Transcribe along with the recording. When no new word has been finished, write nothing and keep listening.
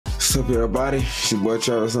What's up, everybody? It's your boy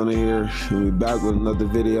Charles on here. We're back with another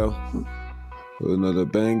video, with another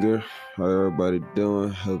banger. How everybody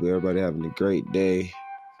doing? Hope everybody having a great day.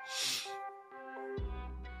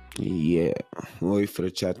 Yeah, we'll wait for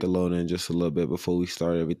the chat to load in just a little bit before we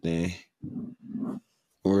start everything.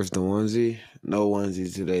 Where's the onesie? No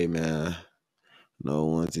onesie today, man. No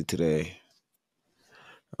onesie today.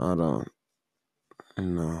 I don't.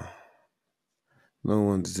 No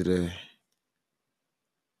onesie today.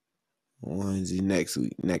 Onesie next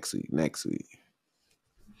week.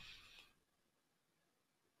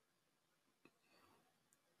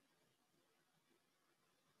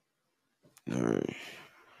 All right.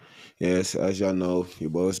 Yes, as y'all know,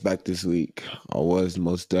 your boy's back this week. I was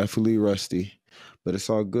most definitely rusty, but it's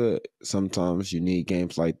all good. Sometimes you need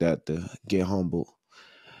games like that to get humble,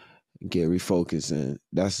 get refocused, and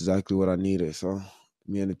that's exactly what I needed. So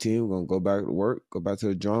me and the team, we're going to go back to work, go back to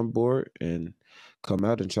the drawing board, and come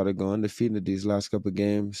out and try to go undefeated these last couple of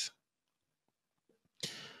games.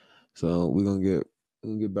 So we're going to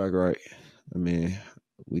get back right. I mean,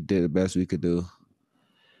 we did the best we could do.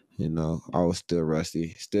 You know, I was still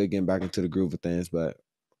rusty, still getting back into the groove of things, but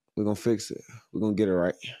we're going to fix it. We're going to get it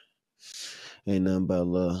right. Ain't nothing but a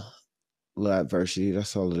little adversity.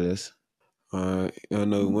 That's all it is. All right. Y'all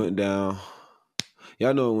know it went down.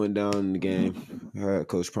 Y'all know it went down in the game. I had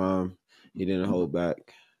Coach Prime. He didn't hold back.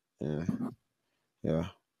 Yeah.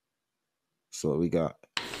 That's what we got.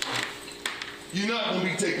 You're not going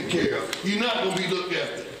to be taken care of. You're not going to be looked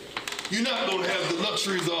after. You're not going to have the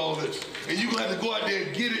luxuries of all this. And you're going to have to go out there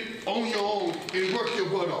and get it on your own and work your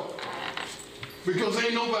butt off. Because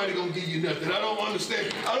ain't nobody going to give you nothing. I don't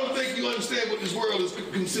understand. I don't think you understand what this world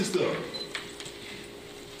consists of.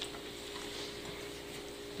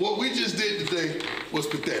 What we just did today was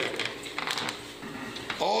pathetic.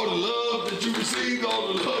 All the love that you received,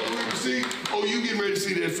 all the love that we received, oh, you getting ready to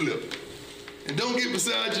see that flip. And don't get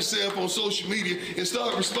beside yourself on social media and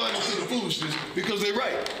start responding to the foolishness because they're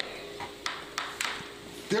right.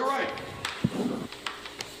 They're right.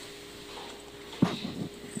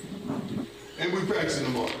 And we're practicing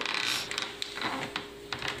tomorrow.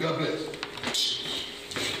 God bless.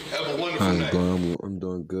 Have a wonderful night. I'm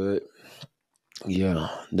doing good. Yeah,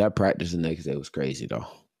 that practice the next day was crazy, though.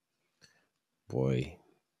 Boy,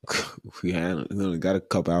 we only got a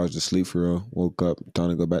couple hours of sleep for real. Woke up, time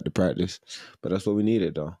to go back to practice. But that's what we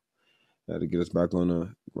needed, though. Had to get us back on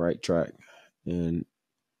the right track. And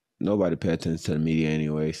nobody pay attention to the media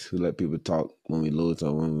anyways. We let people talk when we lose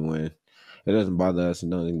or when we win. It doesn't bother us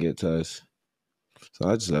and doesn't get to us. So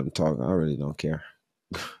I just let them talk. I really don't care.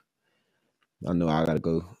 I know I got to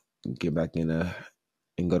go get back in there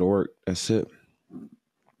and go to work. That's it.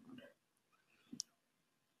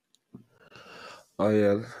 Oh,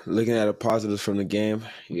 yeah. Looking at the positives from the game.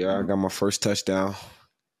 Yeah, I got my first touchdown.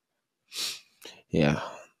 Yeah.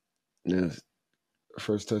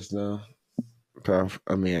 First touchdown.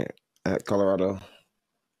 At Colorado.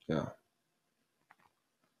 Yeah.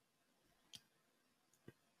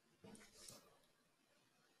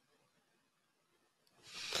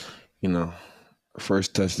 You know,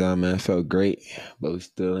 first touchdown, man, felt great, but we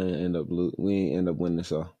still didn't end up winning,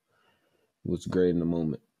 so it was great in the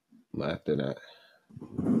moment. But after that,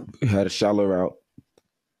 we had a shallow route,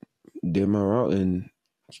 did my route, and,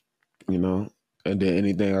 you know, and did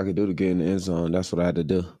anything I could do to get in the end zone. That's what I had to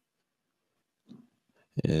do.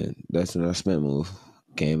 And that's when I spent move.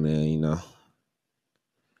 Came in, you know.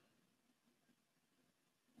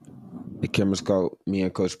 The cameras caught me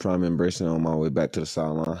and Coach Prime embracing on my way back to the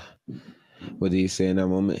sideline. What did he say in that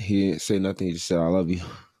moment? He didn't say nothing. He just said, "I love you."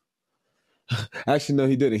 Actually, no,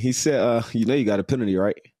 he didn't. He said, "You know you got a penalty,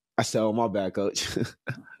 right?" I said, "Oh, my bad, Coach."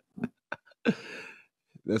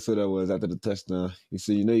 That's what that was after the touchdown. He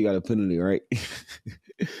said, "You know you got a penalty, right?"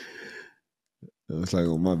 I was like,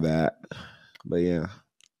 "Oh, my bad." But yeah,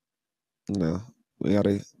 you know, we got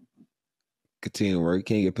to continue to work. You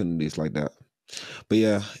can't get penalties like that. But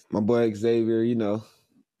yeah, my boy Xavier, you know,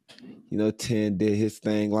 10 did his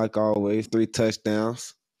thing like always, 3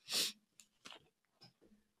 touchdowns.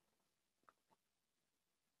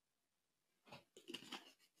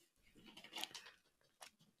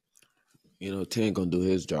 You know, 10 gonna do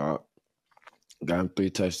his job. Got him 3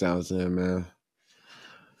 touchdowns in, man.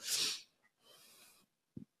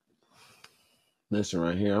 Listen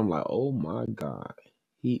right here, I'm like, oh my God.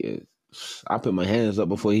 He is. I put my hands up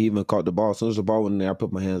before he even caught the ball. As soon as the ball went in there, I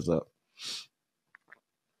put my hands up.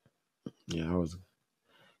 Yeah, that was a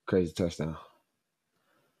crazy touchdown.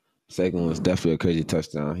 Second one was definitely a crazy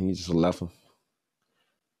touchdown. He just left him.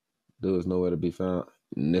 There was nowhere to be found.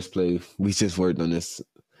 In this play, we just worked on this.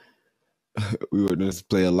 We worked on this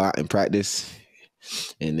play a lot in practice.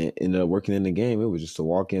 And it ended up working in the game. It was just a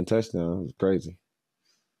walk-in touchdown. It was crazy.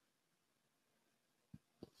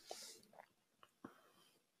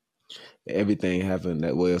 Everything happened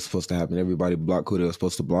that way it was supposed to happen. Everybody blocked who they were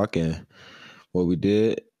supposed to block, and what we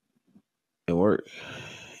did, it worked.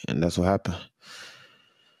 And that's what happened.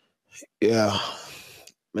 Yeah,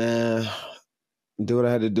 man. Do what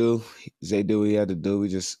I had to do. Zay did what he had to do. We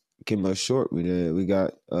just came up short. We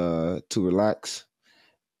got too relaxed.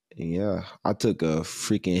 And yeah, I took a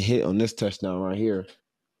freaking hit on this touchdown right here.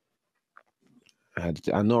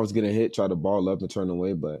 I know I was getting hit, tried to ball up and turn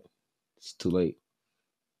away, but it's too late.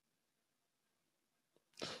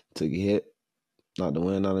 Took a hit, knocked the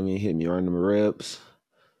wind out of me, hit me right in the ribs.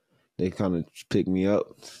 They kind of picked me up.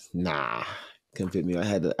 Nah, couldn't pick me up.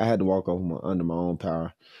 I had to walk off under my own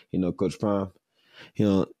power. You know, Coach Prime,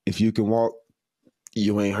 if you can walk,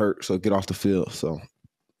 you ain't hurt, so get off the field. So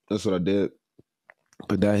that's what I did.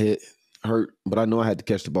 But that hit hurt. But I know I had to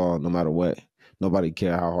catch the ball no matter what. Nobody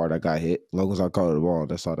cared how hard I got hit. As long as I caught the ball,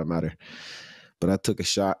 that's all that mattered. But I took a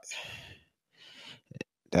shot.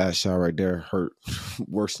 That shot right there hurt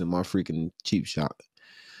worse than my freaking cheap shot.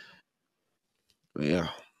 But yeah.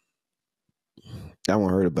 That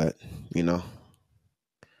one hurt a bit,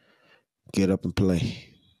 Get up and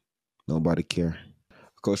play. Nobody care.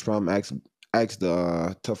 Coach Prime asked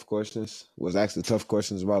the tough questions. Was asked the tough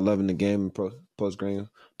questions about loving the game in post-game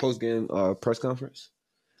press conference.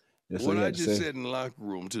 What I just said in the locker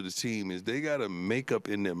room to the team is they got to make up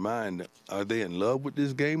in their mind, are they in love with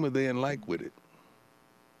this game or are they in like with it?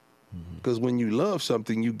 Because when you love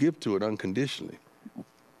something, you give to it unconditionally.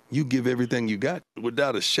 You give everything you got.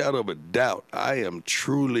 Without a shadow of a doubt, I am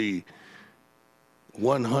truly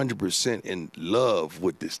 100% in love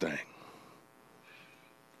with this thing.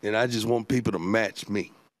 And I just want people to match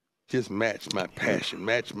me. Just match my passion,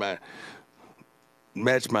 match my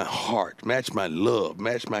heart, match my love,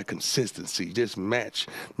 match my consistency, just match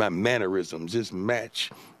my mannerisms, just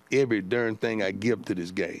match every darn thing I give to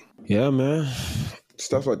this game. Yeah, man.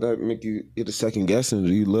 Stuff like that make you get a second guessing.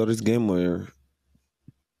 Do you love this game or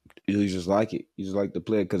you just like it? You just like to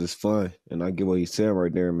play it because it's fun. And I get what he's saying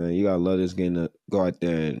right there, man. You got to love this game to go out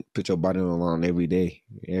there and put your body on the line every day,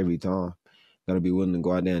 every time. Got to be willing to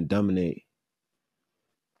go out there and dominate.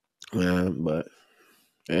 Man, but,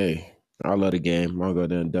 hey, I love the game. I'll go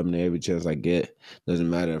there and dominate every chance I get. Doesn't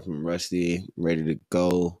matter if I'm rusty, ready to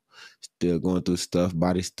go, still going through stuff,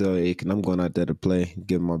 body still aching. I'm going out there to play,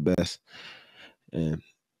 give my best. And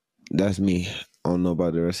that's me. I don't know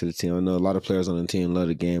about the rest of the team. I know a lot of players on the team love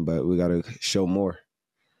the game, but we got to show more.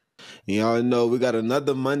 And y'all know we got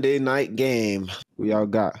another Monday night game. Who y'all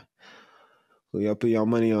got? Who y'all put y'all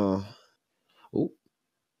money on? Oh,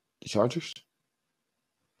 the Chargers?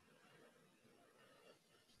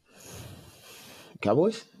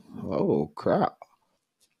 Cowboys? Oh, crap.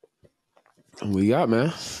 We got,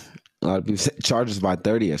 man. A lot of people say Chargers by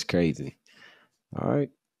 30. That's crazy. All right.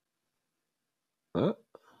 Huh?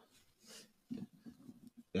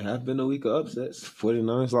 It has been a week of upsets.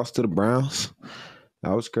 49ers lost to the Browns.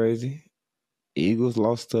 That was crazy. Eagles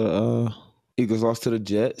lost to the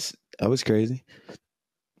Jets. That was crazy.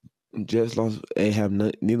 Jets lost. They have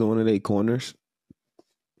neither one of their corners.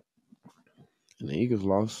 And the Eagles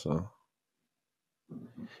lost, so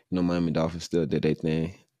Miami Dolphins still did their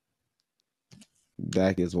thing.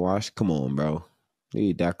 Dak is washed. Come on, bro.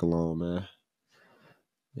 Leave Dak alone, man.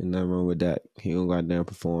 Ain't nothing wrong with Dak. He don't go out there and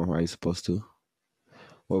perform how he's supposed to.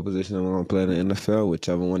 What position am I going to play in the NFL?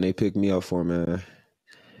 Whichever one they pick me up for, man.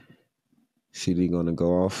 CD going to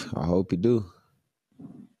go off? I hope he do.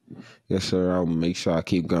 Yes, sir. I'll make sure I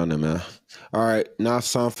keep grinding, man. All right. Now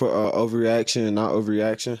it's time for overreaction and not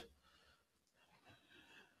overreaction.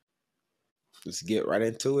 Let's get right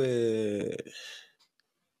into it.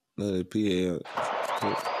 Another PA.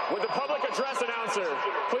 Would the public address announcer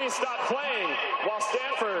please stop playing while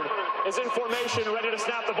Stanford is in formation ready to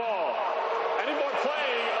snap the ball? Any more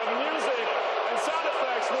playing of music and sound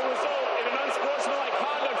effects will result in an unsportsmanlike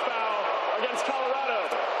conduct foul against Colorado.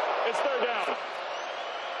 It's third down.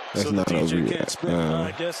 That's so not the teacher an can't sprint?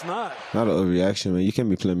 I guess not. Not an overreaction, man. You can't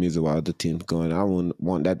be playing music while the team's going. I wouldn't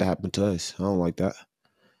want that to happen to us. I don't like that.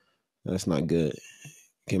 That's not good.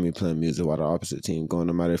 Can't be playing music while the opposite team going,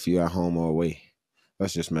 no matter if you're at home or away.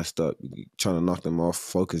 That's just messed up. You're trying to knock them off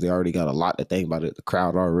focus. They already got a lot to think about it. The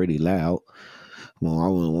crowd already loud. Well, I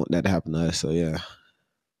wouldn't want that to happen to us. So, yeah,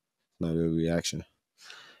 not a real reaction.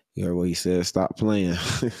 You heard what he said. Stop playing.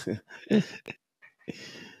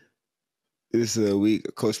 This is a week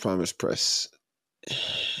of Coach Promise Press.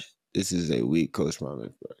 This is a week Coach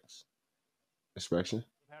Promise Press. Expression?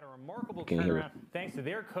 We've had a remarkable turnaround thanks to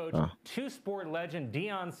their coach, two-sport legend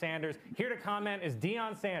Deion Sanders. Here to comment is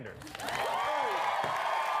Deion Sanders.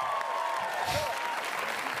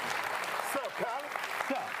 What's up, Colin?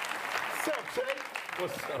 What's up, Jay?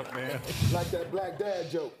 What's up, man? Like that black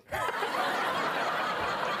dad joke.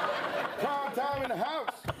 Prime time in the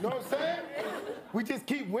house. You know what I'm saying? We just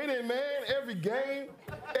keep winning, man. Every game,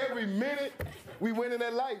 every minute, we winning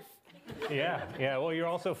at life. Yeah. Well, you're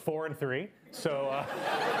also 4-3, so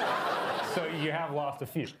so you have lost a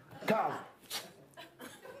few. Colin,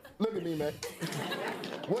 look at me, man.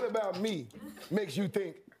 What about me makes you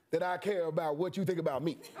think that I care about what you think about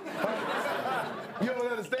me? Huh? You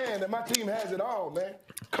don't understand that my team has it all, man.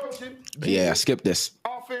 Coaching. Yeah, skip this.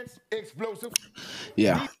 Offense, explosive.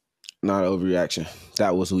 Yeah, not an overreaction.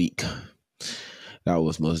 That was weak. That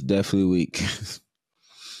was most definitely weak.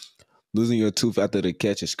 Losing your tooth after the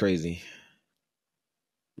catch is crazy.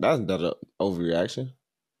 That's not an overreaction.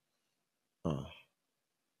 How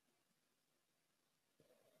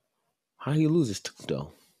do you lose his tooth,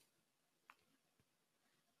 though?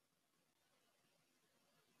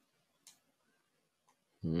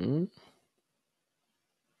 I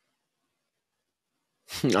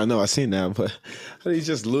know, I seen that, but how did he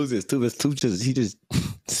just lose his tooth? He just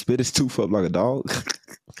spit his tooth up like a dog?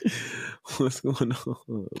 What's going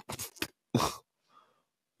on?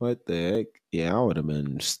 What the heck? Yeah, I would have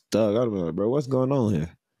been stuck. I would have been like, bro, what's going on here?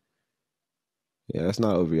 Yeah, that's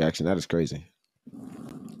not overreaction. That is crazy.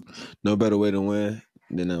 No better way to win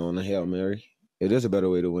than on the Hail Mary. It is a better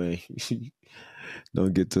way to win.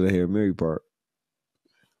 Don't get to the Hail Mary part.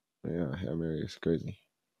 Yeah, Hail Mary is crazy.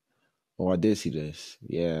 Oh, I did see this.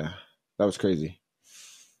 Yeah, that was crazy.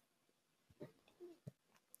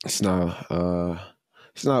 It's not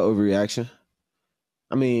overreaction.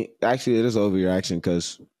 I mean, actually, it is overreaction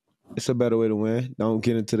because it's a better way to win. Don't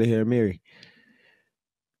get into the Hail Mary.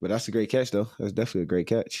 But that's a great catch, though. That's definitely a great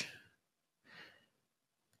catch.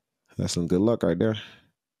 That's some good luck right there.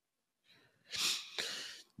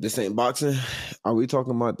 This ain't boxing. Are we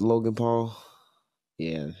talking about Logan Paul?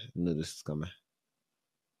 Yeah, I knew this was coming.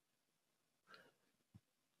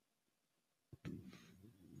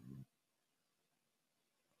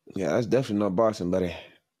 Yeah, that's definitely not boxing, buddy.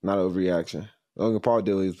 Not overreaction. Logan Paul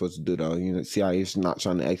did what he was supposed to do, though. You know, see how he's not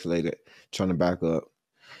trying to escalate it, trying to back up.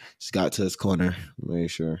 Just got to his corner, made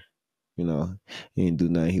sure, you know, he didn't do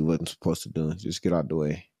nothing he wasn't supposed to do. Just get out the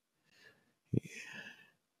way. Yeah.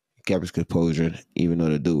 He kept his composure, even though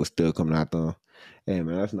the dude was still coming after him. Hey,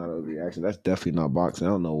 man, that's not overreaction. That's definitely not boxing.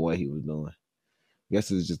 I don't know what he was doing. I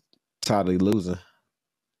guess it was just tired of losing.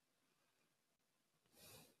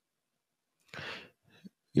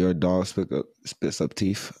 Your dog spits up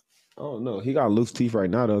teeth. Oh, no. He got loose teeth right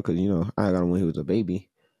now, though, because, you know, I got him when he was a baby.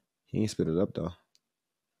 He ain't spit it up, though.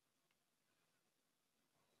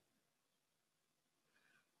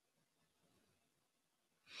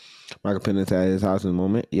 Michael Penix had his Heisman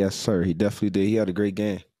moment. Yes, sir. He definitely did. He had a great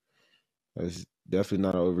game. That's definitely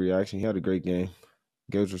not an overreaction. He had a great game.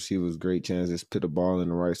 Gave receivers great chances, put the ball in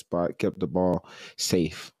the right spot, kept the ball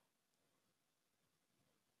safe.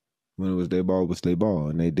 When it was their ball,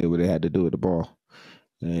 and they did what they had to do with the ball.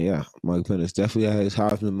 And yeah, Michael Penix definitely had his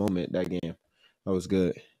Heisman moment that game. That was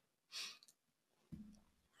good.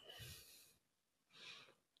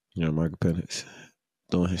 Yeah, Michael Penix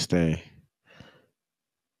doing his thing.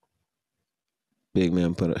 Big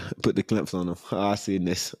man put the clamps on him. I seen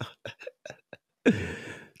this.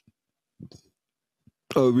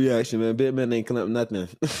 Reaction, man. Big man ain't clamp nothing.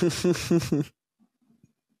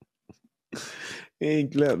 He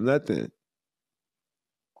ain't clamp nothing.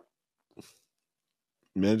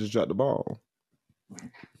 Man just dropped the ball.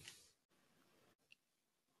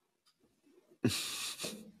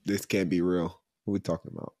 This can't be real. What we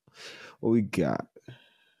talking about? What we got?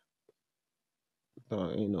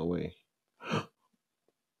 Oh, ain't no way.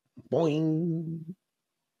 Boing.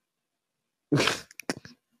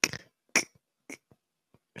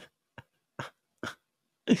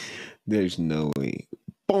 There's no way.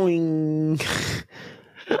 Boing.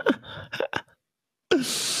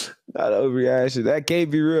 Not overreaction. That can't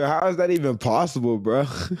be real. How is that even possible, bro?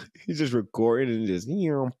 He's just recording and just,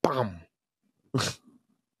 bam.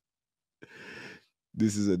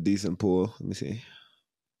 This is a decent pull. Let me see.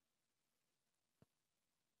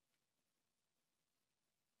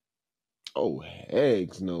 Oh,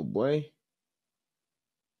 heck no, boy.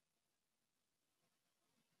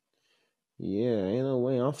 Yeah, ain't no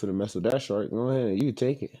way I'm finna mess with that shark. Go ahead, you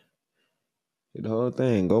take it. Get the whole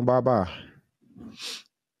thing. Go bye-bye.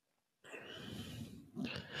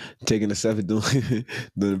 Taking the selfie, doing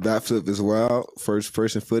the backflip as well. First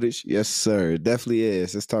person footage. Yes, sir. Definitely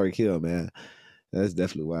is. It's Tyreek Hill, man. That's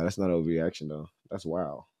definitely wild. That's not an overreaction, though. That's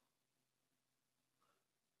wild.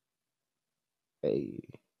 Hey.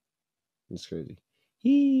 It's crazy.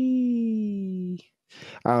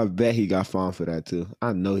 I bet he got fined for that, too.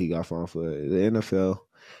 I know he got fined for it. The NFL,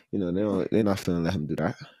 they're not feeling let him do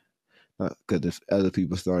that. Because if other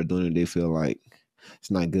people start doing it, they feel like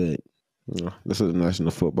it's not good. That's what the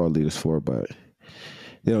National Football League is for, but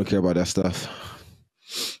they don't care about that stuff.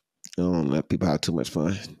 They don't let people have too much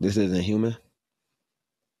fun. This isn't human.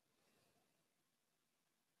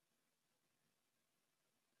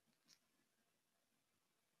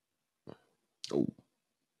 Oh.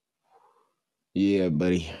 Yeah,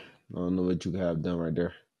 buddy. I don't know what you could have done right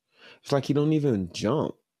there. It's like he don't even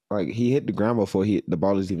jump. Like, he hit the ground before the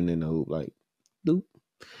ball is even in the hoop. Like, doop.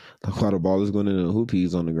 Like, while the ball is going in the hoop,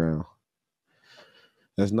 he's on the ground.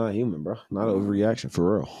 That's not human, bro. Not an overreaction,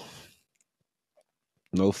 for real.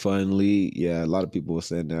 No fun league. Yeah, a lot of people were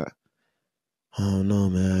saying that. I don't know,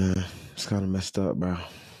 man. It's kind of messed up, bro.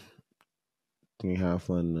 Can't have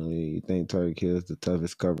fun in the league. You think Tyreek Hill is the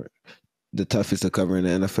toughest to cover in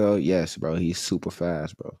the NFL? Yes, bro. He's super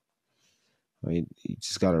fast, bro. He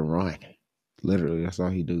just got to run. Literally, that's all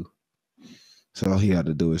he do. So all he had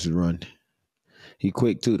to do is run. He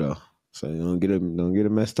quick too, though. So you don't get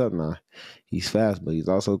him messed up now. He's fast, but he's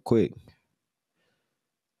also quick.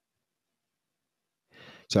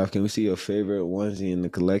 Chop, can we see your favorite onesie in the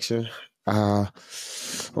collection? I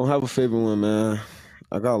don't have a favorite one, man.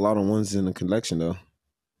 I got a lot of onesies in the collection, though.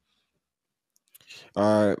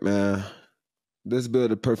 All right, man. Let's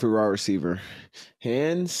build a perfect wide receiver.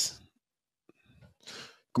 Hands.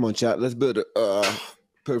 Come on, chat. Let's build a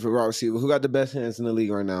perfect wide receiver. Who got the best hands in the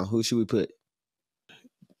league right now? Who should we put?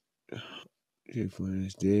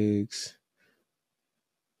 Diggs.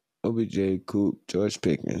 OBJ, Coop, George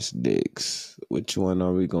Pickens, Diggs. Which one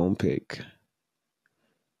are we going to pick?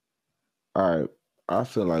 All right. I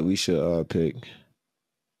feel like we should pick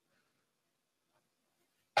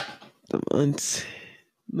Devontae.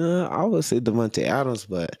 No, I would say Devontae Adams,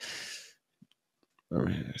 but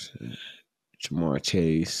Jamar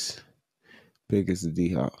Chase, big as the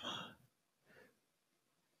D-Hop.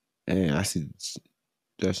 And I see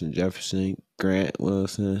Justin Jefferson, Grant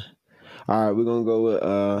Wilson. All right, we're going to go with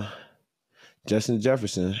Justin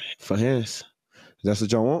Jefferson for hands. That's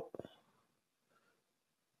what y'all want?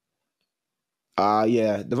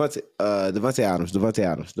 Yeah, Devontae Adams.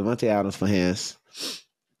 Devontae Adams for hands.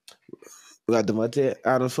 We got Devontae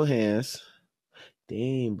Adams for hands.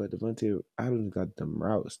 Damn, but Devontae Adams got them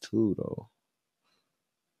routes too, though.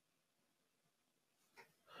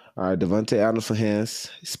 All right, Devontae Adams for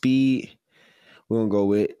hands. Speed. We're gonna go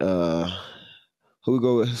with who we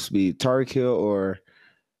go with speed? Tyreek Hill or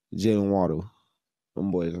Jalen Waddle?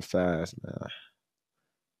 Them boys are fast, man.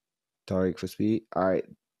 Tyreek for speed. All right,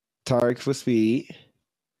 Tyreek for speed.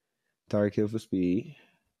 Tyreek Hill for speed.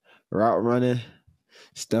 Route running.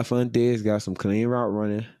 Stephon Diggs got some clean route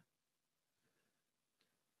running.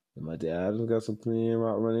 Devontae Adams got some clean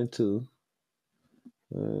route running too.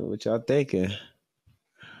 What y'all thinking?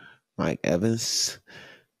 Mike Evans.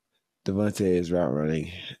 Devontae is route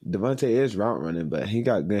running, but he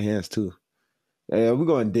got good hands too. Yeah, we're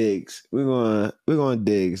going Diggs. We're going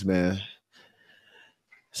Diggs, man.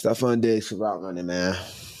 Stephon Diggs for route running, man.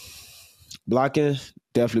 Blocking,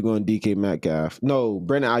 definitely going DK Metcalf. No,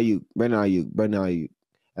 Brandon Ayuk.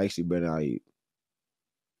 Actually, Brandon Ayuk.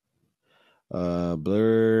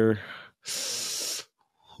 BLURRR.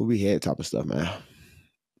 Who we had type of stuff, man.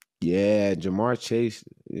 Yeah, Jamar Chase.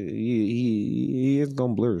 He is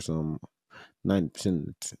gonna blur some 90%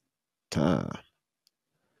 of the time.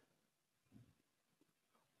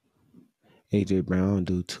 AJ Brown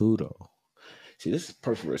do too, though. See, this is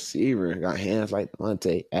perfect receiver. Got hands like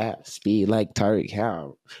Devontae, speed like Tyreek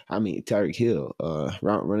Hill.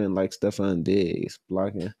 Route running like Stephon Diggs.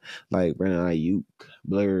 Blocking like Brandon Ayuk.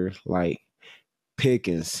 BLURRR like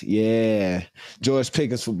Pickens. Yeah. George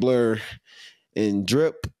Pickens for BLURRR. And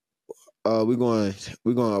Drip, we're going,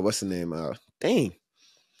 what's the name? Dang.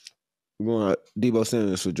 We're going Deebo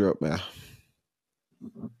Samuels for Drip, man.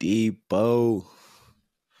 Deebo.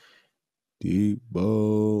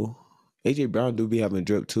 AJ Brown do be having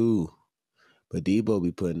Drip too. But Deebo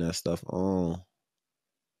be putting that stuff on.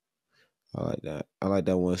 I like that. I like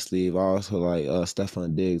that one sleeve. I also like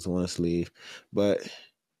Stephon Diggs one sleeve. But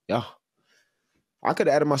yeah. I could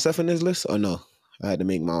have added myself in this list or no. I had to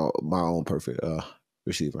make my own perfect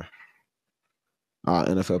receiver.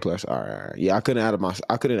 NFL players. All right. Yeah, I couldn't add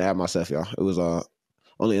myself, y'all. It was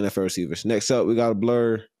only NFL receivers. Next up, we got a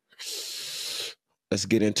BLURRR. Let's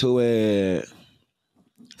get into it.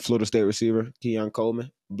 Florida State receiver, Keon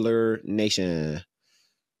Coleman. BLURRR Nation.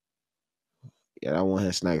 Yeah, that one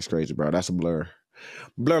hand snag is crazy, bro. That's a blur.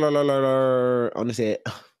 Blur on his head.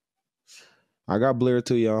 I got blur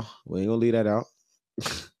too, y'all. We ain't gonna leave that out.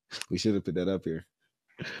 We should have put that up here.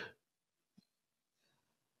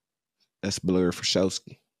 That's blur for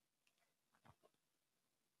Showski.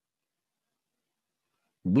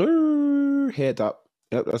 Blur head top.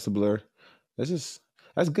 Yep, that's a blur. That's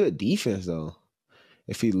good defense though.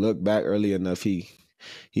 If he looked back early enough,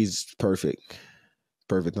 he's perfect.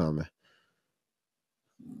 Perfect timing.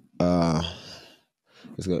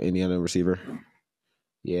 Let's go Indiana receiver.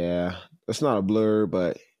 Yeah, that's not a blur,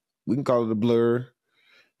 but we can call it a blur.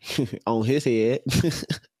 On his head.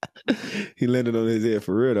 He landed on his head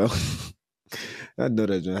for real though. I know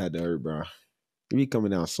that John had to hurt, bro. He be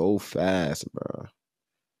coming down so fast, bro.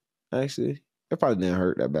 Actually, it probably didn't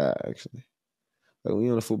hurt that bad, actually. Like when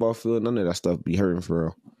you're on the football field, none of that stuff be hurting for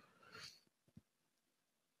real.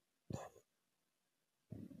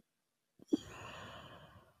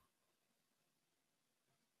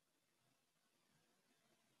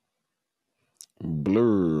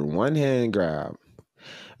 Blur, one hand grab.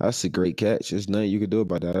 That's a great catch. There's nothing you can do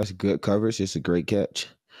about that. That's good coverage. It's a great catch.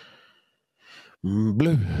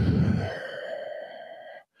 Blur.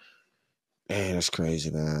 Man, that's crazy,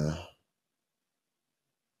 man.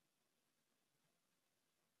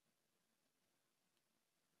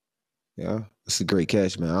 Yeah, it's a great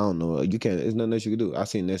catch, man. I don't know. You can't. There's nothing else you can do. I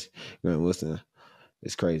seen this. Grant Wilson.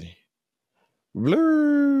 It's crazy.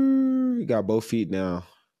 Blur. He got both feet now.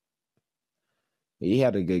 He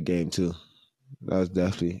had a good game too. That was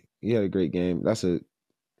definitely. He had a great game. That's a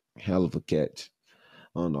hell of a catch.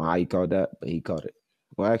 I don't know how he caught that, but he caught it.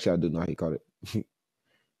 Well, actually, I do know how he caught it.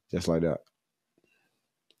 Just like that.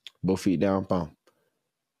 Both feet down. Bomb.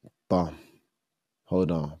 Bomb.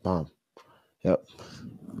 Hold on. Bomb. Yep.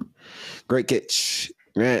 Great catch.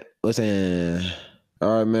 Grant, listen.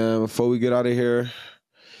 All right, man. Before we get out of here,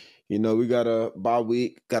 you know, we got a bye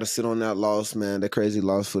week. Got to sit on that loss, man. That crazy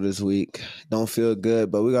loss for this week. Don't feel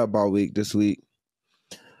good, but we got a bye week this week.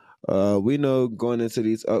 We know going into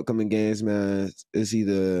these upcoming games, man, it's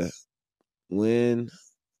either win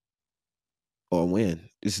or win.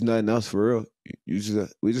 It's nothing else for real. We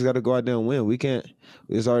just got to go out there and win. We can't.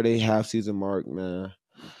 It's already half season mark, man.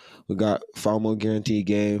 We got 5 more guaranteed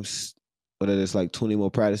games. Whether it's like 20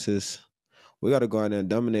 more practices. We got to go out there and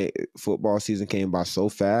dominate. Football season came by so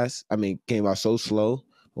fast. I mean, came by so slow.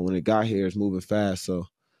 But when it got here, it's moving fast. So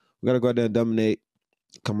we got to go out there and dominate.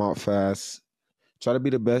 Come out fast. Try to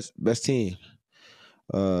be the best team.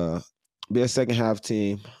 Be a second half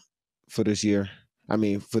team for this year. I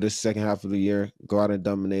mean, for the second half of the year, go out and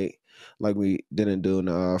dominate like we didn't do in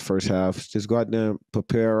the first half. Just go out there and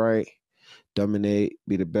prepare right, dominate,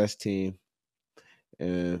 be the best team,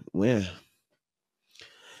 and win.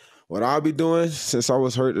 What I'll be doing, since I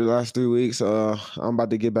was hurt the last 3 weeks, I'm about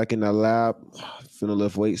to get back in that lab, finna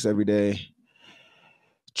lift weights every day,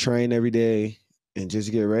 train every day, and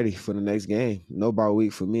just get ready for the next game. No bye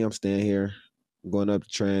week for me. I'm staying here, going up to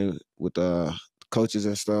train with coaches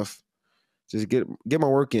and stuff. Just get my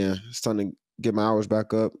work in. It's time to get my hours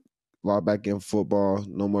back up, log back in football.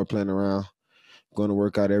 No more playing around. Going to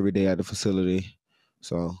work out every day at the facility.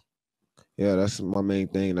 So, yeah, that's my main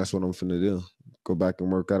thing. That's what I'm finna do. Go back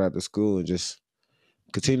and work out at the school and just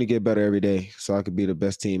continue to get better every day so I could be the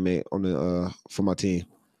best teammate on the for my team.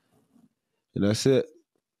 And that's it.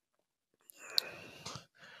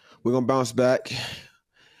 We're going to bounce back,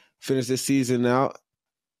 finish this season out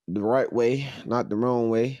the right way, not the wrong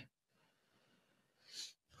way.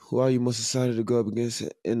 Who are you most excited to go up against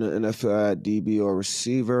in the NFL at DB or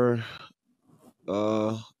receiver?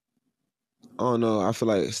 I don't know. I feel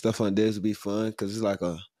like Stephon Diggs would be fun because it's like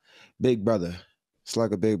a big brother. It's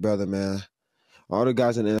like a big brother, man. All the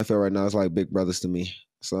guys in the NFL right now is like big brothers to me.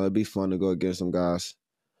 So it'd be fun to go against some guys.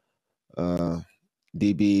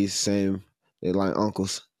 DBs, same. They like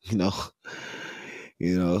uncles, you know.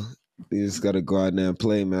 You just got to go out there and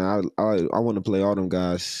play, man. I want to play all them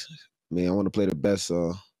guys. Man, I want to play the best,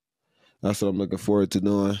 so that's what I'm looking forward to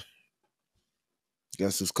doing.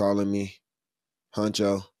 Guess who's calling me?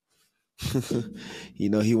 Huncho. He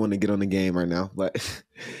want to get on the game right now, but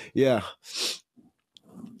yeah.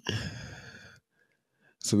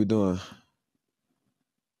 So we doing.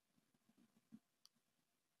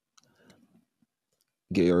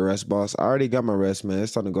 Get your rest, boss. I already got my rest, man.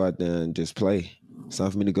 It's time to go out there and just play. It's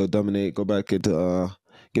time for me to go dominate, get back into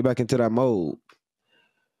that mode.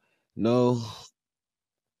 No,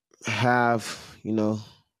 can't do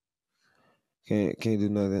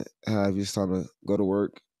nothing. Just time to go to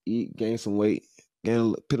work, eat, gain some weight,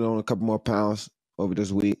 put on a couple more pounds over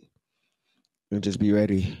this week, and just be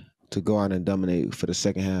ready to go out and dominate for the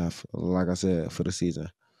second half, like I said, for the season.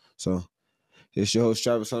 So it's your host,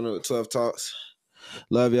 Travis Hunter with 12 Talks.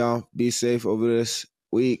 Love y'all. Be safe over this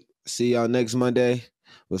week. See y'all next Monday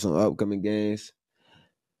with some upcoming games.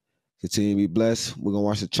 Continue to be blessed. We're going to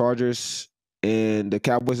watch the Chargers and the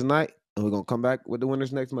Cowboys tonight, and we're going to come back with the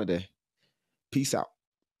winners next Monday. Peace out.